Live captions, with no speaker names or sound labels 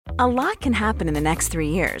A lot can happen in the next 3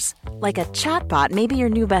 years. Like a chatbot may be your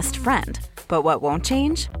new best friend. But what won't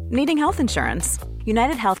change? Needing health insurance.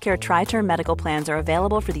 United Healthcare Tri-Term Medical Plans are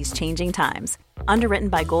available for these changing times. Underwritten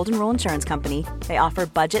by Golden Rule Insurance Company, they offer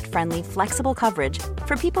budget-friendly, flexible coverage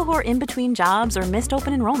for people who are in between jobs or missed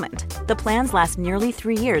open enrollment. The plans last nearly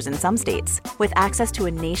 3 years in some states, with access to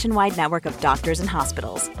a nationwide network of doctors and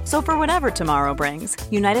hospitals. So for whatever tomorrow brings,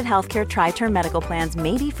 United Healthcare Tri-Term Medical Plans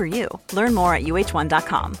may be for you. Learn more at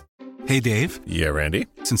uh1.com. Hey, Dave. Yeah, Randy.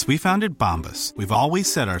 Since we founded Bombas, we've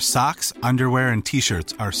always said our socks, underwear, and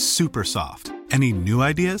T-shirts are super soft. Any new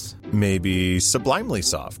ideas? Maybe sublimely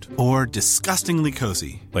soft. Or disgustingly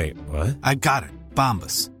cozy. Wait, what? I got it.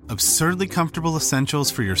 Bombas. Absurdly comfortable essentials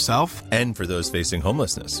for yourself and for those facing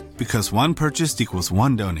homelessness. Because one purchased equals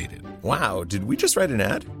one donated. Wow, did we just write an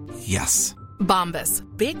ad? Yes. Bombas.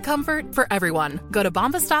 Big comfort for everyone. Go to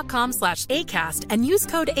bombas.com/ACAST and use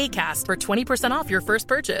code ACAST for 20% off your first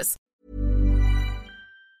purchase.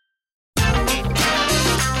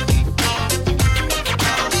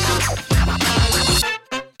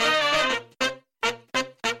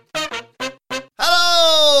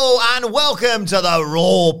 And welcome to the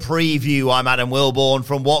Raw Preview. I'm Adam Wilborn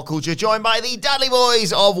from What Culture, joined by the Dudley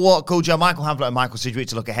Boys of What Culture, Michael Hamflett and Michael Sidgwick,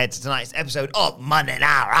 to look ahead to tonight's episode of Monday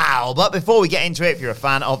Night Raw. But before we get into it, if you're a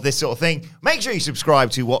fan of this sort of thing, make sure you subscribe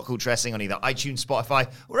to What Culture Wrestling on either iTunes,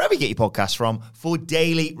 Spotify, wherever you get your podcasts from, for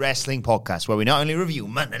daily wrestling podcasts, where we not only review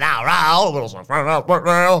Monday Night Raw, but also find out what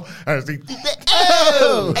now as the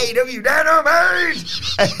AEW Dynamite,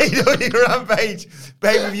 AEW Rampage,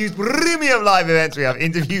 pay-per-views, premium live events. We have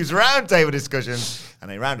interviews, roundtable discussions, and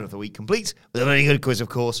a round of the week complete with a very good quiz, of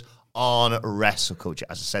course, on Wrestle Culture.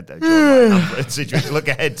 As I said, though, joined by Hamflett Sidgwick to look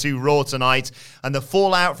ahead to Raw tonight and the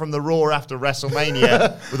fallout from the Raw after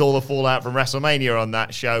WrestleMania, with all the fallout from WrestleMania on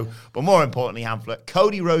that show. But more importantly, Hamflett,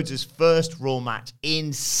 Cody Rhodes' first Raw match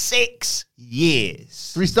in 6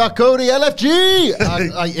 years. Three-star Cody,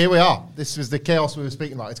 LFG! Here we are. This was the chaos we were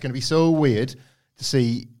speaking about. It's going to be so weird to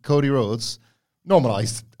see Cody Rhodes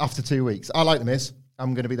normalised after 2 weeks. I like The Miz.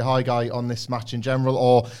 I'm going to be the high guy on this match in general,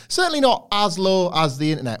 or certainly not as low as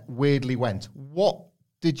the internet weirdly went. What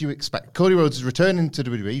did you expect? Cody Rhodes is returning to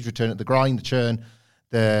WWE. He's returning to the grind, the churn,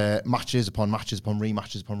 the matches upon matches upon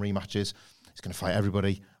rematches upon rematches. He's going to fight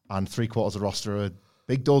everybody, and 3/4 of the roster are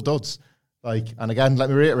big dull duds. And again, let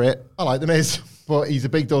me reiterate, I like The Miz, but he's a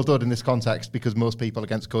big dull dud in this context because most people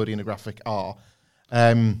against Cody in a graphic are.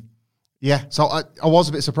 So I was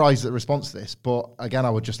a bit surprised at the response to this, but again, I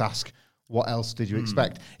would just ask, what else did you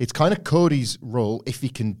expect? It's kind of Cody's role, if he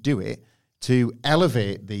can do it, to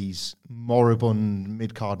elevate these moribund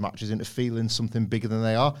mid-card matches into feeling something bigger than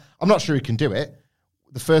they are. I'm not sure he can do it.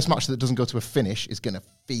 The first match that doesn't go to a finish is going to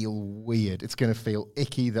feel weird. It's going to feel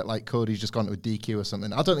icky that Cody's just gone to a DQ or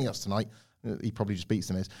something. I don't think that's tonight. He probably just beats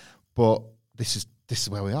The Miz. But this is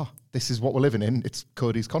where we are. This is what we're living in. It's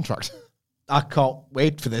Cody's contract. I can't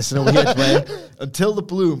wait for this in a weird way. Until the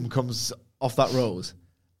bloom comes off that rose,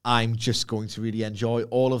 I'm just going to really enjoy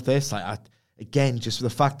all of this. Again, just for the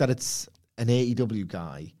fact that it's an AEW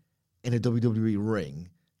guy in a WWE ring,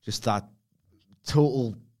 just that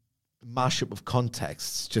total mashup of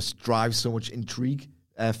contexts just drives so much intrigue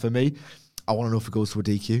for me. I want to know if it goes to a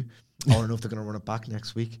DQ. I want to know if they're going to run it back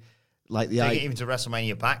next week. Take it even to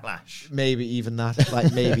WrestleMania Backlash. Maybe even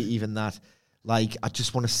that. I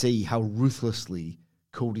just want to see how ruthlessly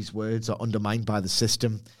Cody's words are undermined by the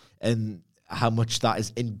system, and how much that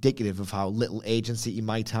is indicative of how little agency he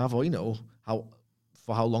might have, or, how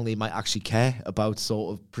long they might actually care about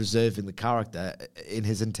sort of preserving the character in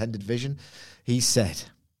his intended vision. He said,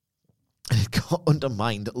 and it got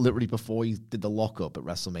undermined literally before he did the lockup at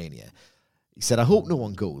WrestleMania. He said, I hope no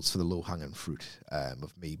one goes for the low-hanging fruit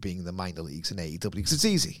of me being in the minor leagues in AEW, because it's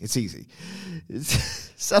easy. It's easy.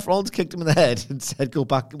 Seth Rollins kicked him in the head and said,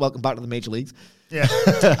 welcome back to the major leagues. Yeah.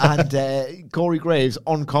 And Corey Graves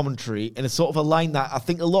on commentary in a sort of a line that I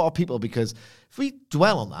think a lot of people, because if we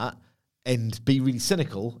dwell on that and be really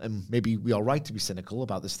cynical, and maybe we are right to be cynical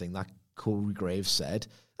about this thing that Corey Graves said,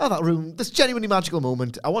 that room, this genuinely magical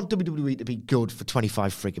moment, I want WWE to be good for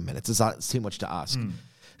 25 friggin' minutes. Is that too much to ask?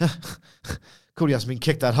 Cody hasn't been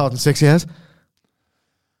kicked that hard in 6 years.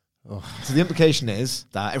 Oh. So the implication is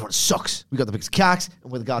that everyone sucks. We got the biggest cacks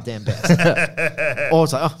and we're the goddamn best. Or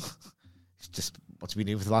it's it's just what's been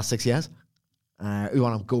doing for the last 6 years. Who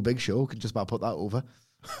on a Go Big show can just about put that over.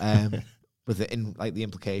 With the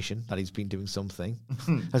implication that he's been doing something.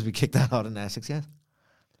 Has been kicked that hard in 6 years.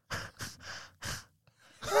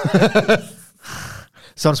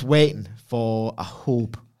 So I'm just waiting for a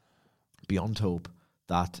hope, beyond hope,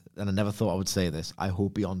 that, and I never thought I would say this, I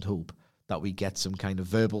hope beyond hope that we get some kind of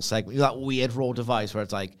verbal segment, that weird Raw device where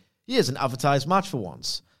it's Here's an advertised match for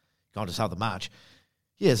once. You can't just have the match.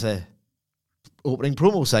 Here's a opening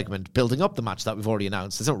promo segment building up the match that we've already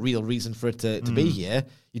announced. There's no real reason for it to be here.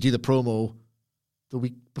 You do the promo the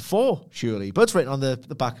week before, surely. But it's written on the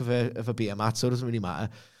back of a beer mat, so it doesn't really matter.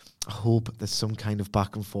 I hope there's some kind of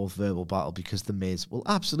back and forth verbal battle because The Miz will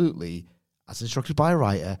absolutely, as instructed by a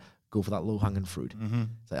writer, go for that low-hanging fruit.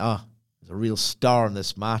 Say, there's a real star in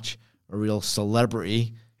this match, a real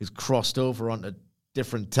celebrity who's crossed over onto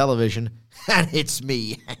different television, and it's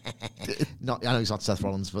me. I know he's not Seth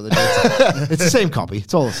Rollins, but it's the same copy.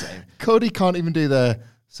 It's all the same. Cody can't even do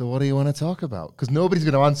so what do you want to talk about? Because nobody's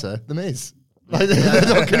going to answer The Miz. Like, they're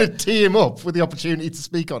not going to tee him up with the opportunity to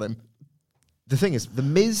speak on him. The thing is, The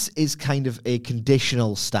Miz is kind of a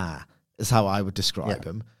conditional star, is how I would describe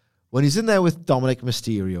him. When he's in there with Dominic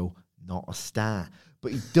Mysterio, not a star.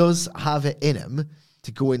 But he does have it in him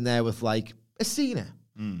to go in there with, like, a Cena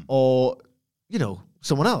or,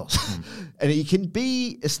 someone else. And he can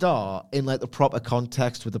be a star in, like, the proper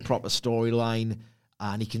context with the proper storyline,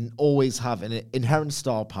 and he can always have an inherent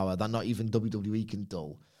star power that not even WWE can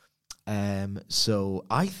dull. So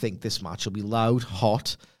I think this match will be loud,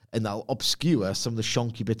 hot, and that'll obscure some of the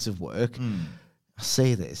shonky bits of work. I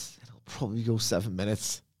say this, it'll probably go 7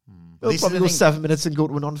 minutes. It'll probably go 7 minutes and go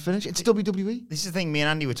to a non-finish. It's WWE. This is the thing, me and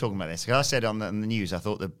Andy were talking about this. I said on the news, I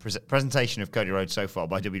thought the presentation of Cody Rhodes so far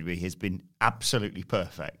by WWE has been absolutely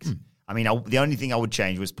perfect. I mean, the only thing I would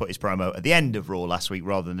change was put his promo at the end of Raw last week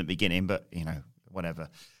rather than the beginning, but, whatever.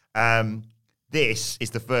 This is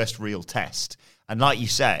the first real test. And like you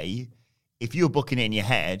say, if you were booking it in your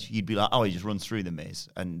head, you'd be like, oh, he just runs through The Miz.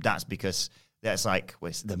 And that's because that's like, well,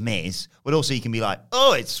 it's The Miz. But also you can be like,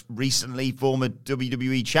 oh, it's recently former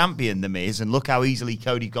WWE champion, The Miz, and look how easily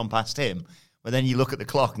Cody's gone past him. But then you look at the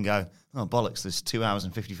clock and go, oh, bollocks, there's 2 hours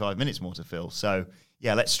and 55 minutes more to fill. So,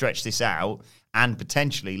 yeah, let's stretch this out, and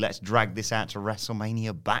potentially let's drag this out to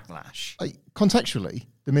WrestleMania Backlash. Contextually,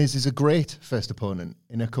 The Miz is a great first opponent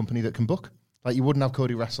in a company that can book. Like, you wouldn't have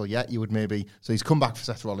Cody wrestle yet. You would maybe... So he's come back for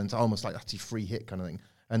Seth Rollins, almost like that's his free hit kind of thing.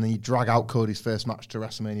 And then you drag out Cody's first match to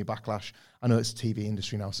WrestleMania Backlash. I know it's TV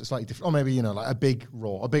industry now, so it's slightly different. Or maybe, like a big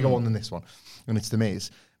Raw, a bigger one than this one. And it's The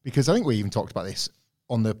Miz. Because I think we even talked about this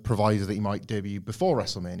on the proviso that he might debut before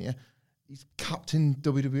WrestleMania. He's captain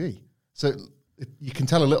WWE. So you can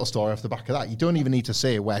tell a little story off the back of that. You don't even need to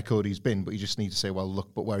say where Cody's been, but you just need to say, well,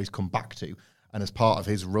 look, but where he's come back to. And as part of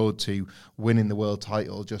his road to winning the world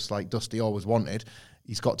title, just like Dusty always wanted,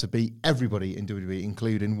 he's got to beat everybody in WWE,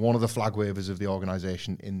 including one of the flag wavers of the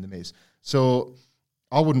organisation in The Miz. So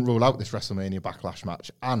I wouldn't rule out this WrestleMania Backlash match.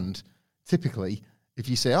 And typically, if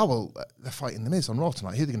you say, oh, well, they're fighting The Miz on Raw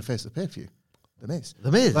tonight, who are they going to face at the pay-per-view? The Miz.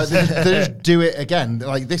 The Miz. Like, they just do it again.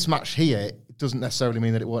 Like, this match here doesn't necessarily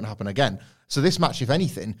mean that it won't happen again. So this match, if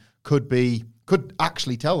anything, could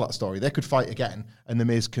actually tell that story. They could fight again, and The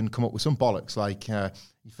Miz can come up with some bollocks like your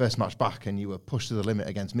first match back and you were pushed to the limit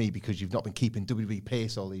against me because you've not been keeping WWE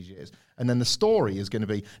pace all these years. And then the story is going to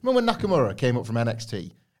be, remember when Nakamura came up from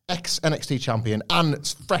NXT, ex-NXT champion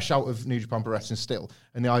and fresh out of New Japan Pro Wrestling still,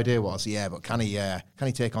 and the idea was, but can he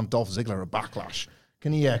take on Dolph Ziggler at Backlash?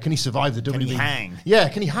 Can he survive the WWE? Can he hang? Yeah,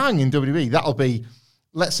 can he hang in WWE? That'll be,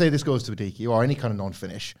 let's say this goes to a DQ or any kind of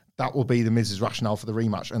non-finish. That will be The Miz's rationale for the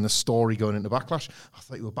rematch and the story going into Backlash. I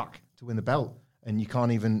thought you were back to win the belt, and you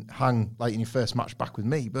can't even hang like in your first match back with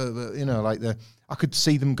me. But I could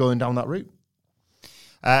see them going down that route.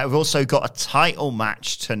 We've also got a title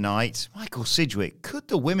match tonight. Michael Sidgwick, could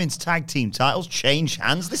the women's tag team titles change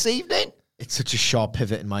hands this evening? It's such a sharp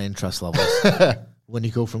pivot in my interest levels. When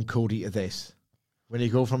you go from Cody to this. When you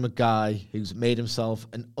go from a guy who's made himself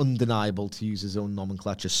an undeniable, to use his own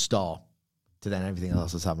nomenclature, star, to then everything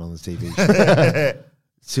else that's happening on the TV.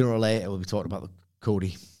 Sooner or later, we'll be talking about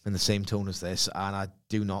Cody in the same tone as this, and I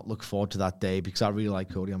do not look forward to that day because I really like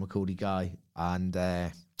Cody. I'm a Cody guy, and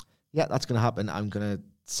that's going to happen. I'm going to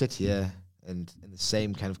sit here and in the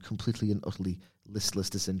same kind of completely and utterly listless,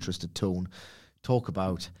 disinterested tone talk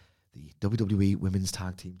about the WWE Women's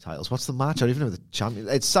Tag Team titles. What's the match? I don't even know the champion.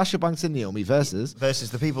 It's Sasha Banks and Naomi versus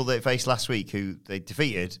the people they faced last week, who they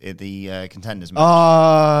defeated in the contenders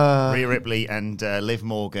match. Rhea Ripley and Liv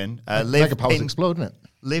Morgan. Mega Powers exploding it.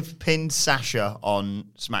 Liv pinned Sasha on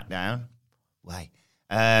SmackDown. Why?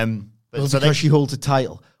 Because she holds a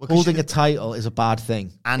title. Holding a title is a bad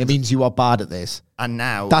thing. And it means you are bad at this. And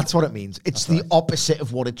now... That's what it means. It's the opposite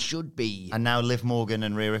of what it should be. And now Liv Morgan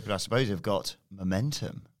and Rhea Ripley, I suppose, have got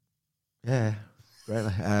momentum. Yeah.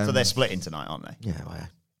 Really. So they're splitting tonight, aren't they? Yeah,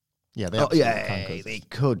 well, yeah. They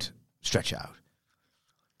could stretch out.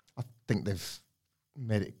 I think they've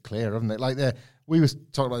made it clear, haven't they? Like, we were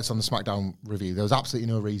talking about this on the SmackDown review. There was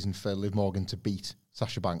absolutely no reason for Liv Morgan to beat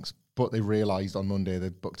Sasha Banks but they realised on Monday they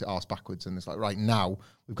booked it arse backwards, and it's like, right now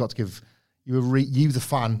we've got to give you the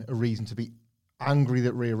fan a reason to be angry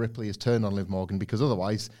that Rhea Ripley has turned on Liv Morgan, because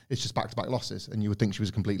otherwise it's just back-to-back losses, and you would think she was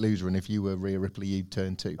a complete loser, and if you were Rhea Ripley, you'd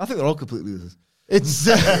turn too. I think they're all complete losers. It's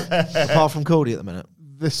Apart from Cody at the minute.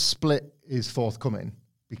 the split is forthcoming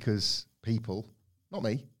because people, not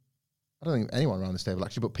me, I don't think anyone around this table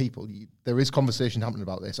actually, but people, there is conversation happening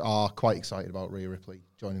about this, are quite excited about Rhea Ripley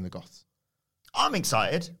joining the Goths. I'm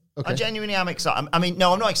excited. Okay. I genuinely am excited. I mean,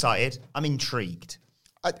 no, I'm not excited. I'm intrigued.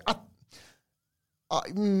 I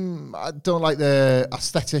don't like the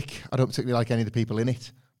aesthetic. I don't particularly like any of the people in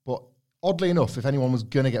it. But oddly enough, if anyone was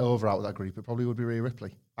going to get over out of that group, it probably would be Rhea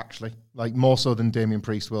Ripley, actually. Like, more so than Damian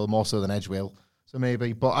Priest will, more so than Edge will. So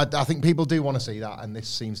maybe. But I think people do want to see that, and this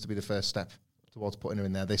seems to be the first step towards putting her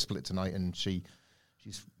in there. They split tonight, and she's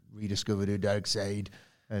rediscovered her dark side,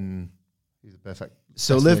 and she's the perfect.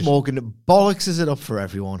 So Liv Morgan bollockses it up for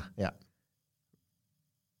everyone. Yeah.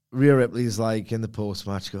 Rhea Ripley's like in the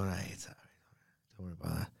post-match going, hey, it's all right, don't worry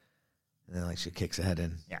about that. And then like she kicks her head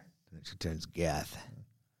in. Yeah. And then she turns goth.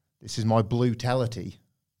 This is my brutality.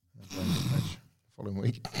 Following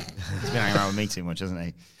week. He's been hanging around with me too much, hasn't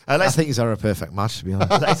he? I think he's had a perfect match, to be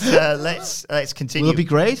honest. Let's continue. Will it be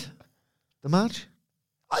great, the match?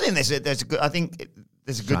 I think there's a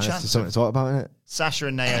good chance. There's something to talk about in it. Sasha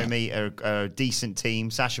and Naomi are a decent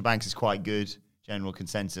team. Sasha Banks is quite good. General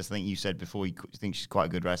consensus. I think you said before you think she's quite a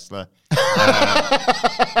good wrestler.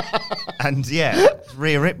 And yeah,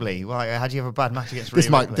 Rhea Ripley. Well, how do you have a bad match against Rhea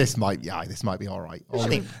Ripley? This might be all right. I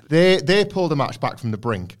think They pulled a match back from the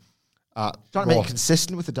brink. Trying to make it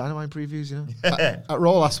consistent with the Dynamite previews, you know? At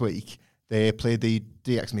Raw last week, they played the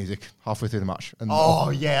DX music halfway through the match. And that was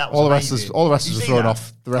all the amazing. wrestlers were thrown that?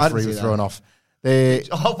 off. The referee was thrown off.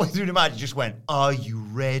 Halfway through the match, he just went, "Are you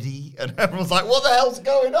ready?" And everyone's like, "What the hell's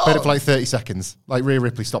going on?" Played it for like 30 seconds. Like, Rhea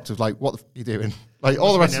Ripley stopped. It was like, "What the f*** are you doing?" Like,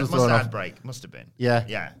 all the wrestlers were thrown off. Break must have been.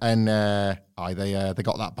 Yeah. And they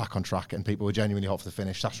got that back on track, and people were genuinely hot for the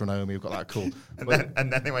finish. Sasha and Naomi got that cool.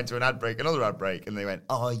 and then they went to an ad break, another ad break, and they went,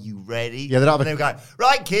 "Are you ready?" Yeah, and they were going,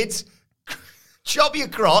 "Right, kids, chop your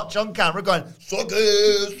crotch on camera, going, suck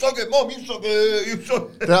it, mom, you suck it, you suck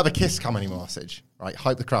it." They don't have a kiss cam anymore, Sige. Right,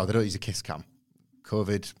 hype the crowd. They don't use a kiss cam.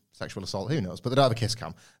 COVID, sexual assault, who knows? But they don't have a kiss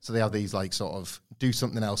cam. So they have these, like, sort of do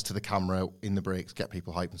something else to the camera in the breaks, get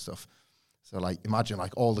people hype and stuff. So, like, imagine,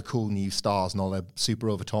 like, all the cool new stars and all their super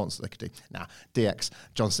over taunts that they could do. Nah, DX,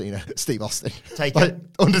 John Cena, Steve Austin. Take like, it.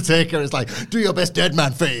 Undertaker is like, do your best dead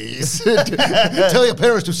man face. Tell your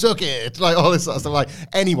parents to suck it. Like, all this sort of stuff. Like,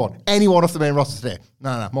 anyone off the main roster today.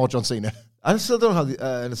 No, more John Cena. I still don't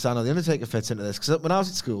understand how The Undertaker fits into this, because when I was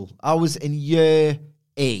at school, I was in year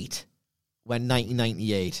 8 when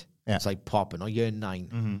 1998 it's like popping, or year 9.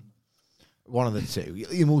 Mm-hmm. One of the two.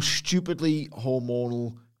 The most stupidly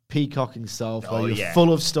hormonal, peacocking stuff, where you're yeah.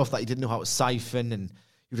 full of stuff that you didn't know how to siphon, and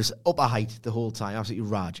you're just up a height the whole time, absolutely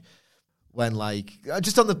raj. When, like,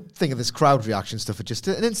 just on the thing of this crowd reaction stuff, it's just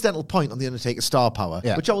an incidental point on The Undertaker's star power,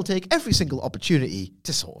 which I will take every single opportunity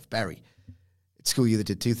to sort of bury. At school, you either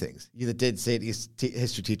did two things. You either did say to your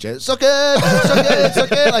history teacher, suck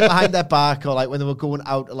it, like behind their back, or like when they were going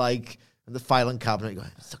out, like, in the filing cabinet, you go,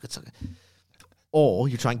 suck it. Or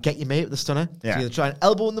you try and get your mate with the stunner. Yeah. So you either try and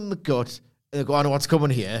elbow them in the gut, and they go, I know what's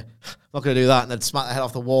coming here. I'm not going to do that. And then smack their head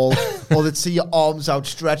off the wall. Or they'd see your arms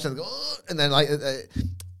outstretched, and they go, ugh, and then, like,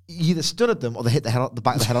 you either stunned them, or they hit the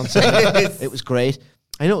back of the head on something. It was great.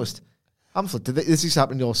 I noticed. Hamflet, this used to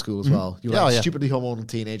happen in your school as well. You were like stupidly hormonal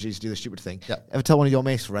teenagers to do the stupid thing. Yeah. Ever tell one of your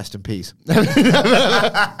mates to rest in peace? Did you?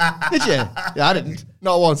 Yeah, I didn't.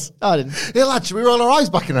 Not once. I didn't. Hey, lad, should we roll our eyes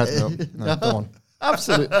back in our head? No, go on.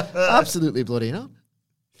 Absolutely bloody, no.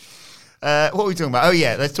 What are we talking about? Oh,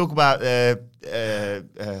 yeah, let's talk about Edge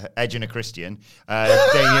and a Christian.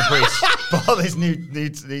 Damian Priest. But this new,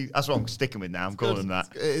 that's what I'm sticking with now. I'm calling him that.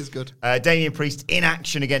 It is good. Damian Priest in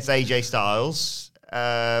action against AJ Styles.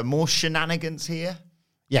 More shenanigans here.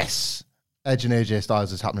 Yes. Edge and AJ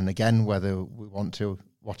Styles is happening again, whether we want to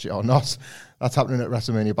watch it or not. That's happening at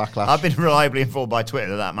WrestleMania Backlash. I've been reliably informed by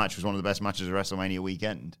Twitter that match was one of the best matches of WrestleMania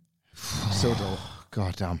weekend. So dull.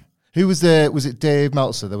 God damn. Who was there? Was it Dave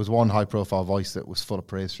Meltzer? There was one high-profile voice that was full of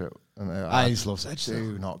praise for it. And, I just love Edge.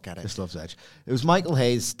 Do not get it. Just loves Edge. It was Michael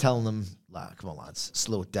Hayes telling them, come on, lads,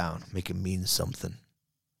 slow it down. Make it mean something.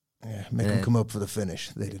 Yeah, make them come up for the finish.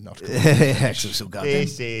 They did not come up. so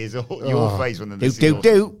This is your face when the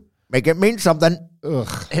do. Make it mean something.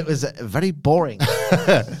 Ugh. It was very boring.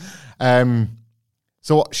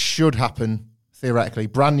 So what should happen, theoretically,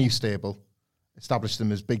 brand new stable, establish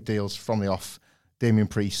them as big deals from the off. Damian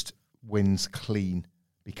Priest wins clean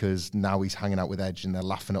because now he's hanging out with Edge and they're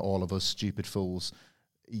laughing at all of us stupid fools.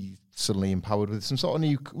 he's suddenly empowered with some sort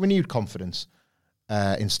of renewed confidence.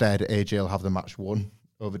 Instead, AJ will have the match won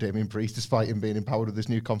over Damian Priest, despite him being empowered with this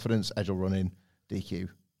new confidence. Edge will run in, DQ,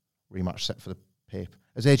 rematch set for the Pape.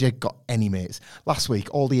 Has AJ got any mates? Last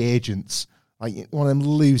week, all the agents, like one of them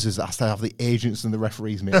losers that has to have the agents and the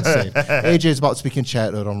referees make the save. AJ's about to be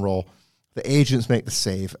concertoed on Raw. The agents make the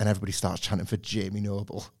save, and everybody starts chanting for Jamie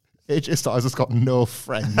Noble. AJ Styles has got no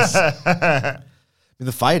friends. I mean,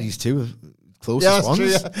 the Friday's two closest ones. True,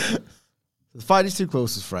 yeah. The Friday's two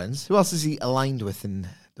closest friends. Who else is he aligned with in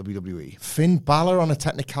WWE? Finn Balor on a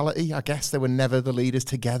technicality. I guess they were never the leaders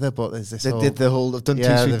together, but there's this. They did the whole. They've done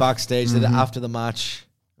two backstage. Did it after the match.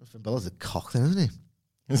 Finn Balor's a cock, then, isn't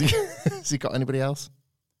he? Has he got anybody else?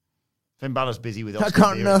 Finn Balor's busy with. I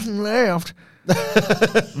got nothing left.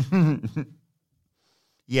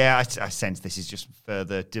 Yeah, I sense this is just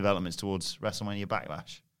further developments towards WrestleMania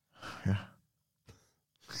Backlash. Yeah.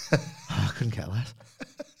 I couldn't care less.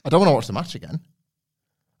 I don't want to watch the match again.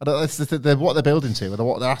 I don't. It's what they're building to, or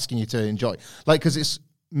what they're asking you to enjoy. Like, because it's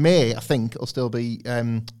May, I think it'll still be Hell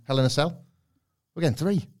in a Cell. We're getting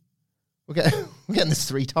 3. We're getting this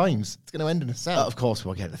 3 times. It's going to end in a cell. Of course,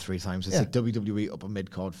 we're getting it 3 times. It's a WWE upper mid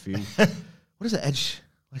card feud. What is it, Edge?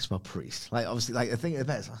 I smell Priest. Like, obviously, like the thing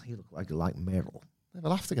about it is, you look like Meryl. They have a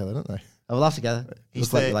laugh together, don't they? Have a laugh together.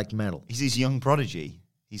 He's like Meryl. He's his young prodigy.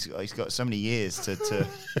 He's got so many years to.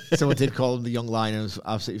 Someone did call him the young lion. It was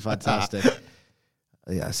absolutely fantastic.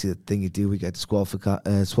 Yeah, I see the thing you do. We get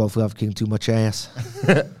Swalford kicking too much ass.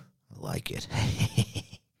 I like it.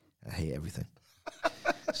 I hate everything.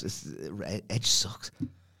 Edge sucks.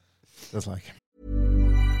 That's like.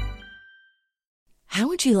 How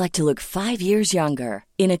would you like to look 5 years younger?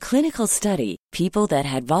 In a clinical study, people that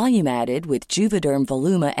had volume added with Juvederm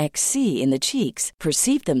Voluma XC in the cheeks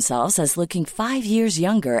perceived themselves as looking 5 years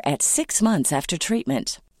younger at 6 months after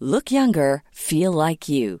treatment. Look younger, feel like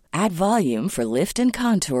you. Add volume for lift and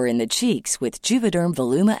contour in the cheeks with Juvederm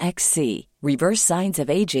Voluma XC. Reverse signs of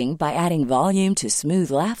aging by adding volume to smooth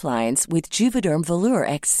laugh lines with Juvederm Volure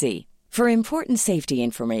XC. For important safety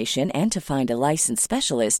information and to find a licensed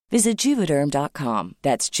specialist, visit Juvederm.com.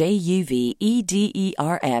 That's JUVEDERM.com.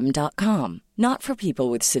 Not for people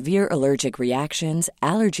with severe allergic reactions,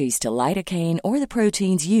 allergies to lidocaine, or the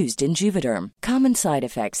proteins used in Juvederm. Common side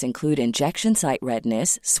effects include injection site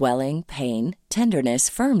redness, swelling, pain, tenderness,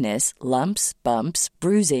 firmness, lumps, bumps,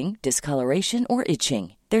 bruising, discoloration, or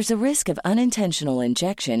itching. There's a risk of unintentional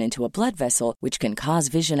injection into a blood vessel, which can cause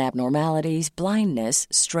vision abnormalities, blindness,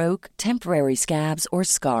 stroke, temporary scabs, or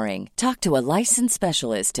scarring. Talk to a licensed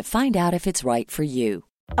specialist to find out if it's right for you.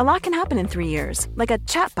 A lot can happen in 3 years, like a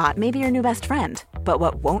chatbot may be your new best friend. But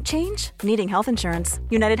what won't change? Needing health insurance.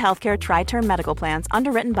 United Healthcare Tri-Term Medical Plans,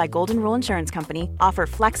 underwritten by Golden Rule Insurance Company, offer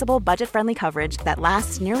flexible, budget-friendly coverage that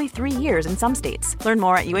lasts nearly 3 years in some states. Learn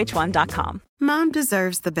more at UH1.com. Mom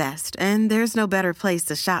deserves the best, and there's no better place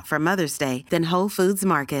to shop for Mother's Day than Whole Foods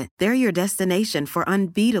Market. They're your destination for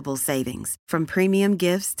unbeatable savings, from premium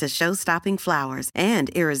gifts to show-stopping flowers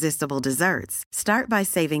and irresistible desserts. Start by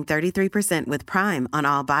saving 33% with Prime on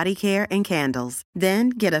all body care and candles. Then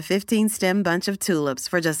get a 15-stem bunch of tulips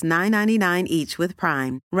for just $9.99 each with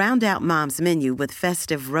Prime. Round out Mom's menu with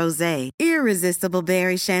festive rosé, irresistible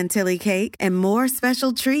berry chantilly cake, and more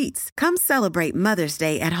special treats. Come celebrate Mother's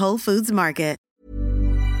Day at Whole Foods Market.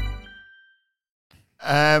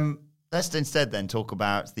 Let's instead then talk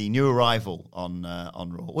about the new arrival on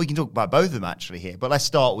Raw. We can talk about both of them actually here, but let's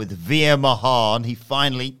start with Veer Mahaan. He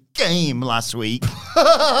finally came last week.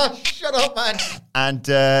 Shut up, man. And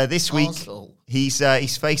this week he's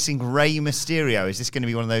facing Rey Mysterio. Is this going to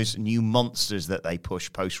be one of those new monsters that they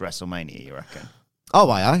push post WrestleMania, you reckon? Oh,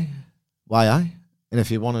 why I? And if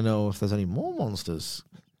you want to know if there's any more monsters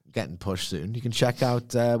getting pushed soon, you can check out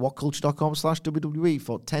whatculture.com/WWE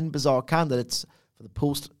for 10 bizarre candidates for the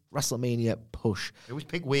post-WrestleMania push. They always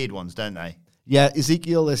pick weird ones, don't they? Yeah,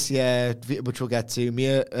 Ezekiel this year, which we'll get to.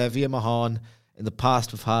 Veer Mahaan. In the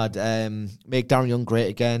past, we've had Make Darren Young Great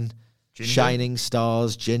Again, Jinder. Shining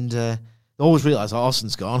Stars, Jinder. They always realise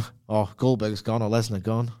Austin's gone, or Goldberg's gone, or Lesnar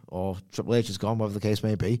gone, or Triple H is gone, whatever the case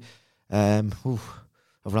may be. Everyone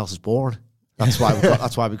else is boring. That's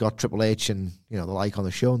why we got Triple H and the like on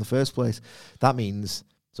the show in the first place. That means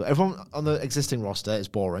so everyone on the existing roster is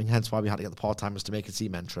boring. Hence why we had to get the part timers to make it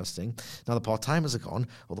seem interesting. Now the part timers are gone,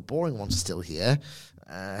 or the boring ones are still here.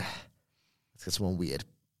 Let's get someone weird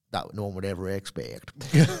that no one would ever expect.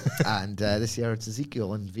 And this year it's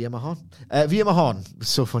Ezekiel and Veer Mahaan. Veer Mahaan was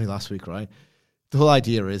so funny last week, right? The whole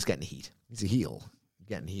idea is getting heat. He's a heel,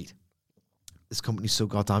 getting heat. This company's so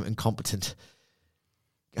goddamn incompetent.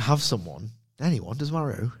 Have anyone, doesn't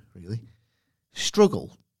matter who, really,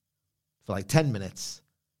 struggle for like 10 minutes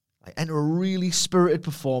like, enter a really spirited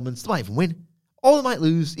performance. They might even win. Or they might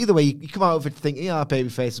lose. Either way, you come out of it thinking, yeah,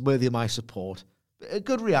 babyface is worthy of my support. A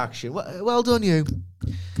good reaction. Well done, you.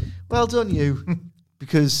 Well done, you.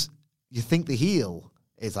 Because you think the heel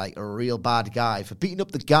is like a real bad guy for beating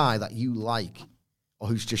up the guy that you like or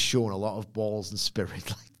who's just shown a lot of balls and spirit.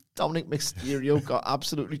 Like Dominic Mysterio got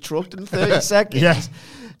absolutely trucked in 30 seconds. Yeah.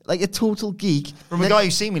 Like a total geek. From a guy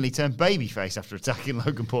who seemingly turned babyface after attacking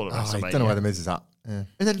Logan Paul at WrestleMania. I don't know where the Miz is at. Yeah.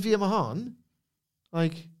 And then Veer Mahan,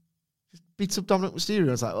 like, just beats up Dominic Mysterio.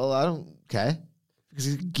 I was like, well, I don't care. Because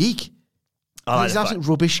he's a geek. He's an absolute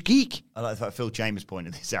rubbish geek. I like the fact Phil Chambers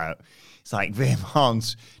pointed this out. It's like Veer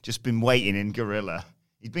Mahan's just been waiting in Gorilla.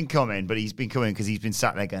 He's been coming, but he's been coming because he's been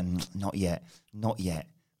sat there going, not yet,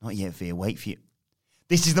 Veer, wait for you.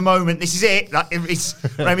 This is the moment. This is it. Like, it's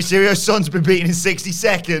Rey Mysterio's son's been beaten in 60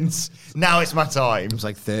 seconds. Now it's my time. It was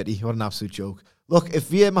like 30. What an absolute joke. Look, if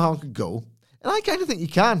Veer Mahan could go, and I kind of think he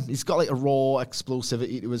can. He's got like a raw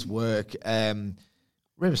explosivity to his work. Rey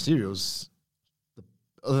Mysterio's,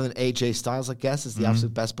 other than AJ Styles, I guess, is the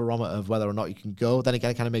absolute best barometer of whether or not you can go. Then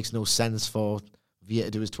again, it kind of makes no sense for Veer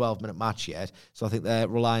to do his 12-minute match yet. So I think they're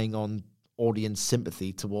relying on audience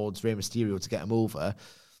sympathy towards Rey Mysterio to get him over.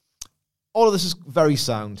 All of this is very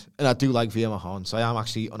sound, and I do like Veer Mahan, so I am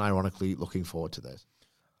actually unironically looking forward to this.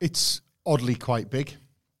 It's oddly quite big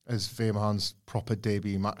as Veer Mahan's proper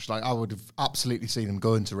debut match. Like, I would have absolutely seen him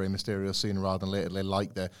going to Rey Mysterio sooner rather than later. They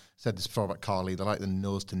like said this before about Carly, they like the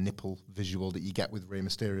nose-to-nipple visual that you get with Rey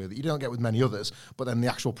Mysterio that you don't get with many others, but then the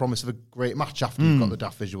actual promise of a great match after you've got the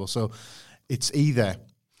daft visual. So it's either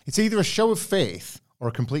a show of faith or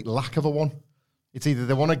a complete lack of a one. It's either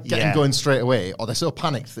they want to get him going straight away, or they're so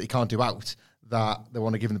panicked that he can't do out that they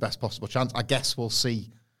want to give him the best possible chance. I guess we'll see.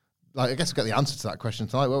 Like, I guess we'll get the answer to that question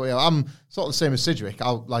tonight. Well, I'm sort of the same as Sidgwick.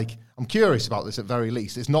 I'm curious about this at very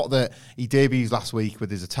least. It's not that he debuts last week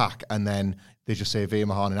with his attack and then they just say Veer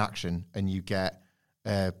Mahan in action and you get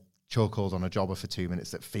chokehold on a jobber for 2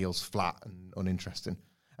 minutes that feels flat and uninteresting.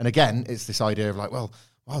 And again, it's this idea of like, well,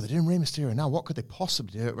 wow, they're doing Rey Mysterio now. What could they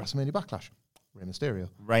possibly do at WrestleMania Backlash? Rey Mysterio.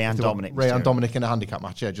 Rey and Dominic. Rey and Dominic in a handicap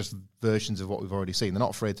match. Yeah, just versions of what we've already seen. They're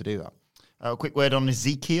not afraid to do that. A quick word on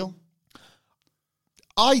Ezekiel.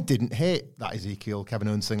 I didn't hate that Ezekiel Kevin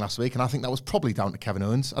Owens thing last week, and I think that was probably down to Kevin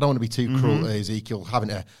Owens. I don't want to be too cruel to Ezekiel having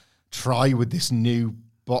to try with this new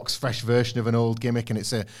box fresh version of an old gimmick, and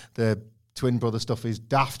it's the twin brother stuff is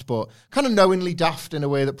daft, but kind of knowingly daft in a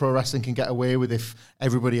way that pro wrestling can get away with if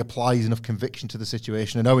everybody applies enough conviction to the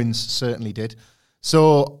situation, and Owens certainly did.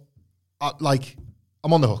 So,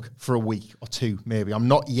 I'm on the hook for a week or two, maybe. I'm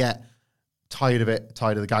not yet tired of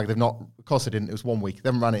the gag. They've not, of course they didn't, it was 1 week. They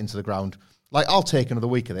haven't ran it into the ground. Like, I'll take another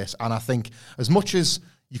week of this, and I think as much as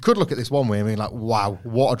you could look at this one way, I mean, like, wow,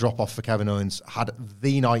 what a drop-off for Kevin Owens. Had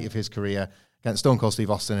the night of his career against Stone Cold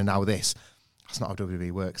Steve Austin, and now this. That's not how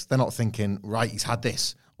WWE works. They're not thinking, right, he's had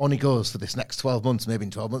this. On he goes for this next 12 months. Maybe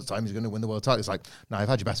in 12 months' time, he's going to win the world title. It's like, no, I've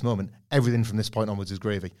had your best moment. Everything from this point onwards is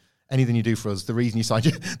gravy. Anything you do for us, the reason you signed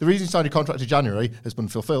your contract to January has been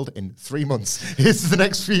fulfilled in 3 months. It's the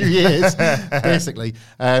next few years, basically.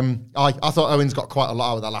 I thought Owens got quite a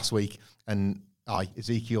lot out of that last week, and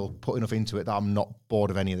Ezekiel put enough into it that I'm not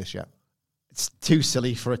bored of any of this yet. It's too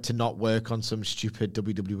silly for it to not work on some stupid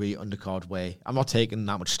WWE undercard way. I'm not taking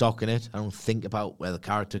that much stock in it. I don't think about where the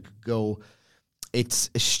character could go. It's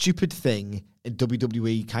a stupid thing, and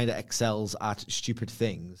WWE kind of excels at stupid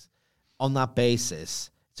things. On that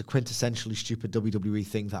basis, it's a quintessentially stupid WWE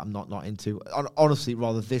thing that I'm not into. Honestly,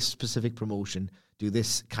 rather this specific promotion do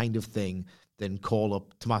this kind of thing than call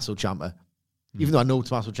up Tommaso Ciampa. Even though I know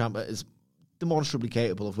Tommaso Ciampa is demonstrably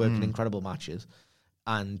capable of working incredible matches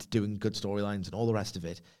and doing good storylines and all the rest of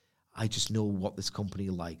it, I just know what this company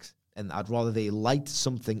likes. And I'd rather they liked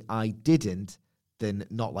something I didn't than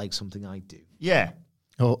not like something I do. Yeah.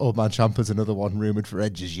 Old Man Ciampa's another one rumoured for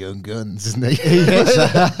Edge's young guns, isn't he?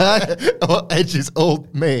 Yes. Or Edge's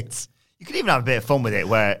old mates. You could even have a bit of fun with it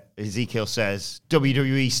where Ezekiel says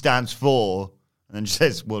WWE stands for, and then just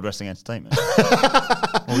says World Wrestling Entertainment.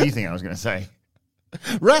 What do you think I was going to say?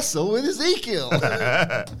 Wrestle with Ezekiel.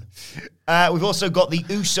 We've also got the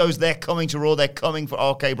Usos. They're coming to Raw. They're coming for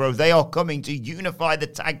RK Bro. They are coming to unify the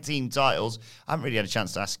tag team titles. I haven't really had a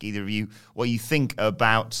chance to ask either of you what you think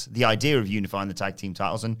about the idea of unifying the tag team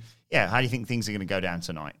titles. And yeah, how do you think things are going to go down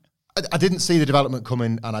tonight? I didn't see the development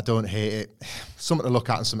coming, and I don't hate it. Something to look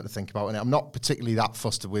at and something to think about. And I'm not particularly that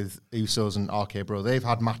fussed with Usos and RK Bro. They've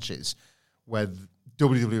had matches where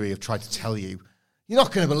WWE have tried to tell you, you're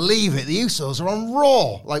not going to believe it, the Usos are on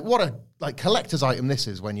Raw. Like, what a collector's item this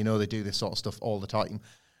is when you know they do this sort of stuff all the time.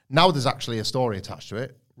 Now there's actually a story attached to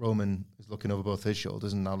it. Roman is looking over both his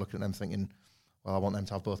shoulders and now looking at them thinking, well, I want them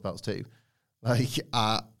to have both belts too. Like,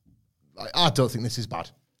 I don't think this is bad.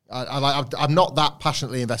 I'm not that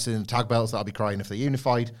passionately invested in the tag belts that I'll be crying if they're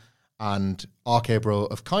unified. And RK Bro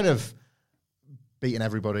have kind of beaten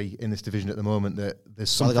everybody in this division at the moment. That there's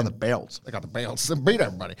something. They got the belts. They got the belts. They beat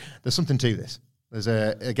everybody. There's something to this. There's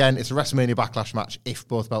again, it's a WrestleMania Backlash match if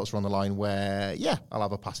both belts are on the line. Where I'll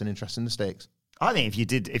have a passing interest in the stakes. I think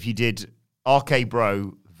if you did RK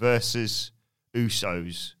Bro versus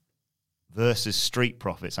Usos versus Street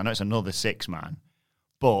Profits, I know it's another 6-man,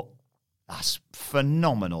 but that's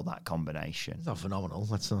phenomenal, that combination. It's not phenomenal.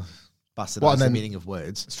 That's not bastardized the meaning of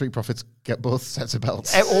words. Street Profits get both sets of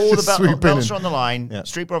belts. All the belts are on the line. Yeah.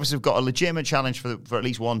 Street Profits have got a legitimate challenge for at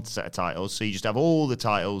least one set of titles, so you just have all the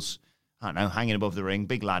titles, I don't know, hanging above the ring.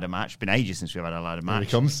 Big ladder match. Been ages since we've had a ladder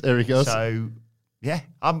match. Here he goes. So, yeah,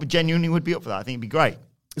 I genuinely would be up for that. I think it'd be great.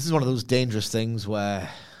 This is one of those dangerous things where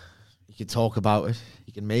you can talk about it,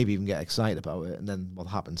 you can maybe even get excited about it, and then what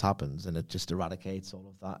happens, and it just eradicates all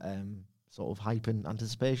of that sort of hype and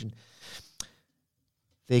anticipation.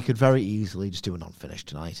 They could very easily just do a non-finish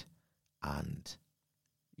tonight, and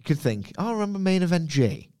you could think, remember Main Event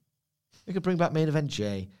J? They could bring back Main Event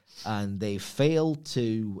J, and they failed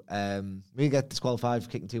to really get disqualified for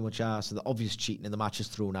kicking too much ass, so the obvious cheating in the match is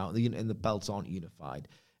thrown out, and the belts aren't unified.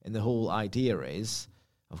 And the whole idea is,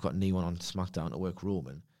 I've got N1 on SmackDown to work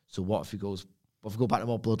Roman, so what if we go back to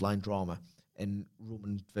more bloodline drama, and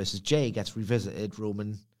Roman versus Jay gets revisited,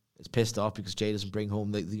 Roman is pissed off because Jay doesn't bring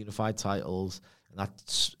home the unified titles, and that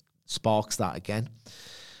sparks that again.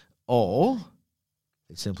 Or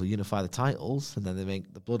they simply unify the titles, and then they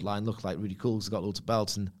make the bloodline look like really cool because they've got loads of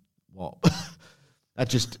belts, and what? That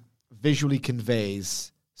just visually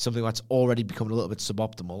conveys something that's already becoming a little bit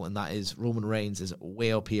suboptimal, and that is Roman Reigns is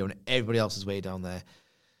way up here and everybody else is way down there.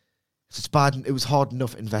 It's bad. It was hard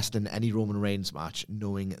enough investing in any Roman Reigns match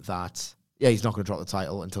knowing that, he's not going to drop the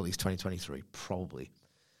title until at least 2023, probably.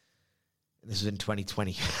 And this is in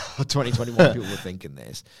 2020 or 2021, people were thinking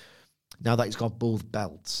this. Now that he's got both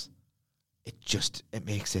belts, it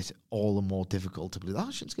makes it all the more difficult to believe,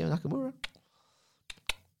 Shinsuke Nakamura.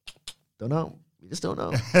 Don't know. We just don't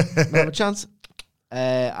know. Don't have a chance.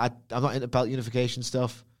 I'm not into belt unification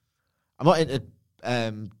stuff. I'm not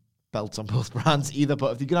into belts on both brands either,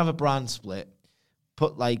 but if you're going to have a brand split,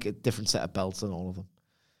 put like a different set of belts on all of them.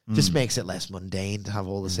 Just makes it less mundane to have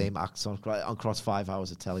all the same acts on across 5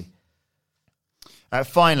 hours of telly.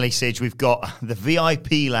 Finally, Sidge, we've got the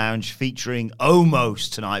VIP lounge featuring Omos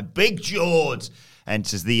tonight. Big George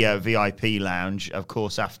enters the VIP lounge, of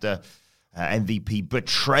course, after MVP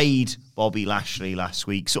betrayed Bobby Lashley last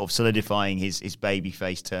week, sort of solidifying his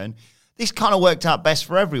babyface turn. This kind of worked out best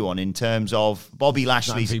for everyone in terms of Bobby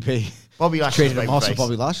Lashley's MVP. Bobby Lashley's traded him off to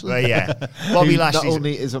Bobby Lashley. Bobby Lashley not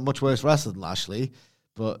only is a much worse wrestler than Lashley,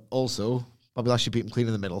 but also Bobby Lashley beat him clean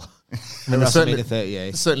in the middle. And WrestleMania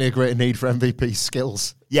 38. Certainly a greater need for MVP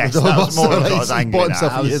skills. Yes, that was more of what I was angry at.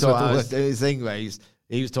 I was doing thing where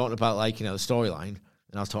he was talking about the storyline,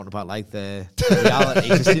 and I was talking about the reality.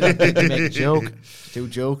 Just to make a joke, 2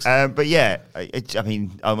 jokes. But yeah,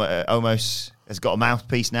 Omos has got a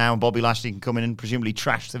mouthpiece now, and Bobby Lashley can come in and presumably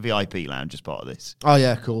trash the VIP lounge as part of this. Oh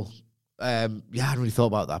yeah, cool. I hadn't really thought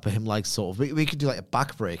about that, but him we could do a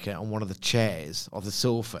backbreaker on one of the chairs or the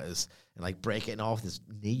sofas and break it off his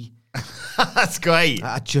knee. That's great.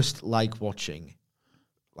 I just like watching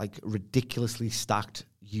ridiculously stacked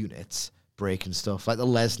units breaking stuff, like the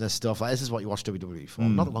Lesnar stuff. This is what you watch WWE for.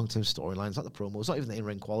 Not the long-term storylines, not the promos, not even the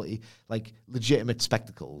in-ring quality, legitimate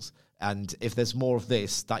spectacles. And if there's more of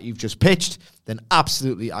this that you've just pitched, then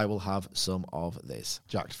absolutely I will have some of this.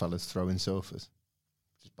 Jacked fellas throwing sofas.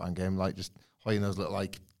 Just bang game, just holding those little,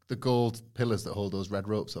 the gold pillars that hold those red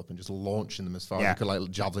ropes up and just launching them as far as you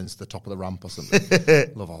could, javelins to the top of the ramp or something.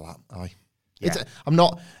 Love all that. Aye. Yeah.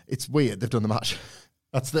 It's weird they've done the match.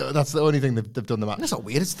 That's the only thing they've done the match. That's not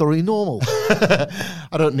weird, it's thoroughly normal.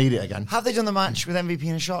 I don't need it again. Have they done the match with MVP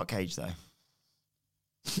in a shark cage, though?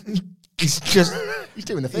 He's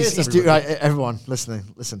doing the face. Everyone, listen.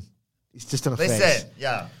 He's just done a face. Listen,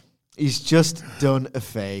 yeah. He's just done a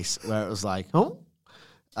face where it was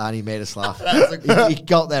and he made us laugh. He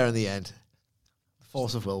got there in the end.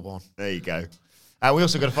 Force of Wilborn. There you go. We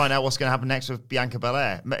also got to find out what's going to happen next with Bianca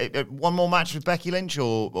Belair. One more match with Becky Lynch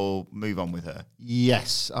or move on with her?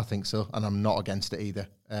 Yes, I think so. And I'm not against it either.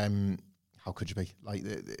 How could you be?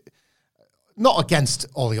 Not against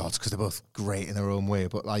all the odds because they're both great in their own way,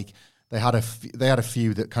 but they had a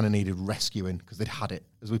feud that kind of needed rescuing because they'd had it.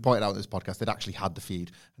 As we pointed out in this podcast, they'd actually had the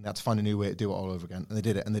feud and they had to find a new way to do it all over again. And they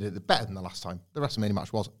did it better than the last time. The WrestleMania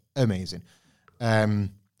match was amazing.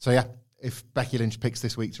 So yeah, if Becky Lynch picks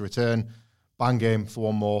this week to return, bang game for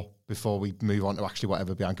one more before we move on to actually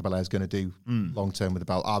whatever Bianca Belair is going to do long term with the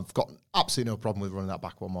belt. I've got absolutely no problem with running that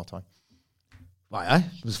back one more time. Right,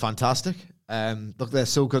 it was fantastic. Look, they're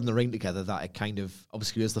so good in the ring together that it kind of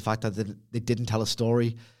obscures the fact that they didn't tell a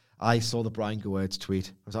story. I saw the Brian Gewirtz tweet.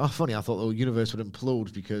 I was like, oh, funny, I thought the universe would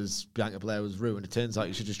implode because Bianca Belair was ruined. It turns out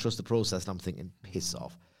you should just trust the process. And I'm thinking, piss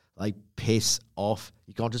off. Like, piss off.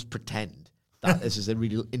 You can't just pretend that this is a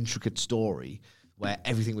really intricate story where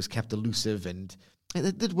everything was kept elusive and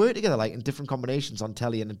they'd work together, like, in different combinations on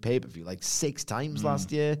telly and in pay-per-view, like 6 times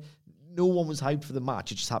last year. No one was hyped for the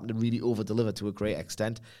match. It just happened to really over-deliver to a great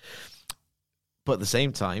extent. But at the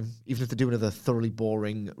same time, even if they're doing another thoroughly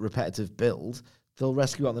boring, repetitive build, they'll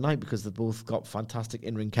rescue out the night because they've both got fantastic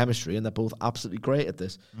in-ring chemistry and they're both absolutely great at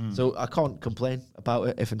this. So I can't complain about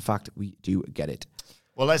it if, in fact, we do get it.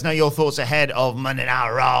 Well, let us know your thoughts ahead of Monday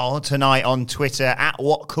Night Raw tonight on Twitter at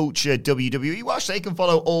WhatCultureWWE. Well, actually, you can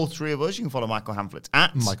follow all three of us. You can follow Michael Hamflett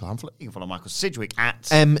at Michael Hamflett. You can follow Michael Sidgwick at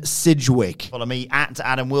M. Sidgwick. Follow me at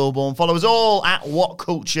Adam Wilborn. Follow us all at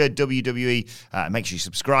WhatCultureWWE. Make sure you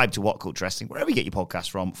subscribe to What Culture Wrestling, wherever you get your podcasts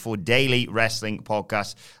from, for daily wrestling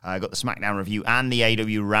podcasts. Got the SmackDown review and the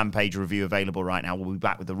AEW Rampage review available right now. We'll be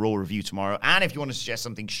back with the Raw review tomorrow. And if you want to suggest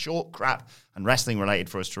something short, crap, and wrestling related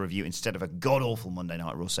for us to review instead of a god-awful Monday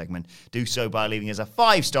Night Raw segment, do so by leaving us a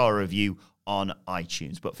 5-star review on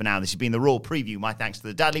iTunes. But for now, this has been the Raw preview. My thanks to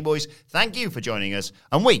the Dudley Boys. Thank you for joining us,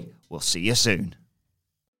 and we will see you soon.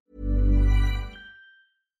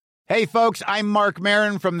 Hey, folks, I'm Mark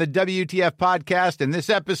Maron from the WTF Podcast, and this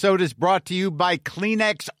episode is brought to you by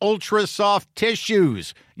Kleenex Ultra Soft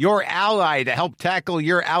Tissues, your ally to help tackle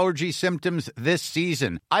your allergy symptoms this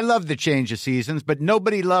season. I love the change of seasons, but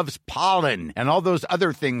nobody loves pollen and all those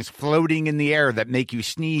other things floating in the air that make you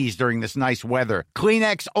sneeze during this nice weather.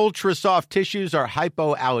 Kleenex Ultra Soft Tissues are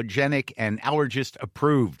hypoallergenic and allergist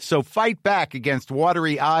approved, so fight back against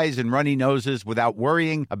watery eyes and runny noses without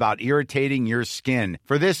worrying about irritating your skin.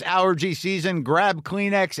 For this allergy season, grab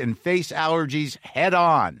Kleenex and face allergies head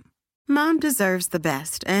on. Mom deserves the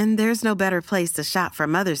best, and there's no better place to shop for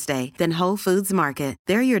Mother's Day than Whole Foods Market.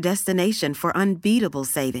 They're your destination for unbeatable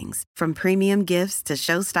savings, from premium gifts to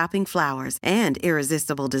show-stopping flowers and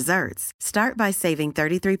irresistible desserts. Start by saving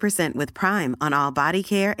 33% with Prime on all body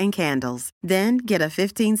care and candles. Then get a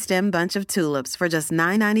 15-stem bunch of tulips for just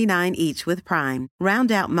 $9.99 each with Prime.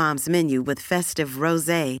 Round out Mom's menu with festive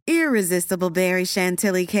rosé, irresistible berry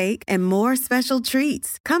chantilly cake, and more special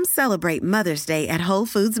treats. Come celebrate Mother's Day at Whole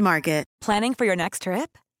Foods Market. Planning for your next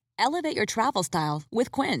trip? Elevate your travel style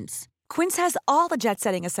with Quince. Quince has all the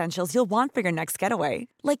jet-setting essentials you'll want for your next getaway,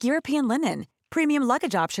 like European linen, premium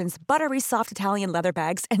luggage options, buttery soft Italian leather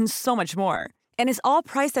bags, and so much more. And is all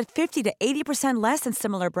priced at 50 to 80% less than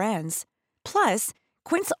similar brands. Plus,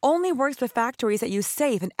 Quince only works with factories that use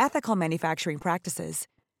safe and ethical manufacturing practices.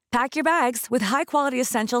 Pack your bags with high-quality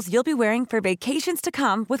essentials you'll be wearing for vacations to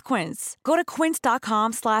come with Quince. Go to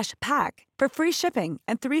quince.com/pack for free shipping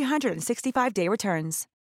and 365-day returns.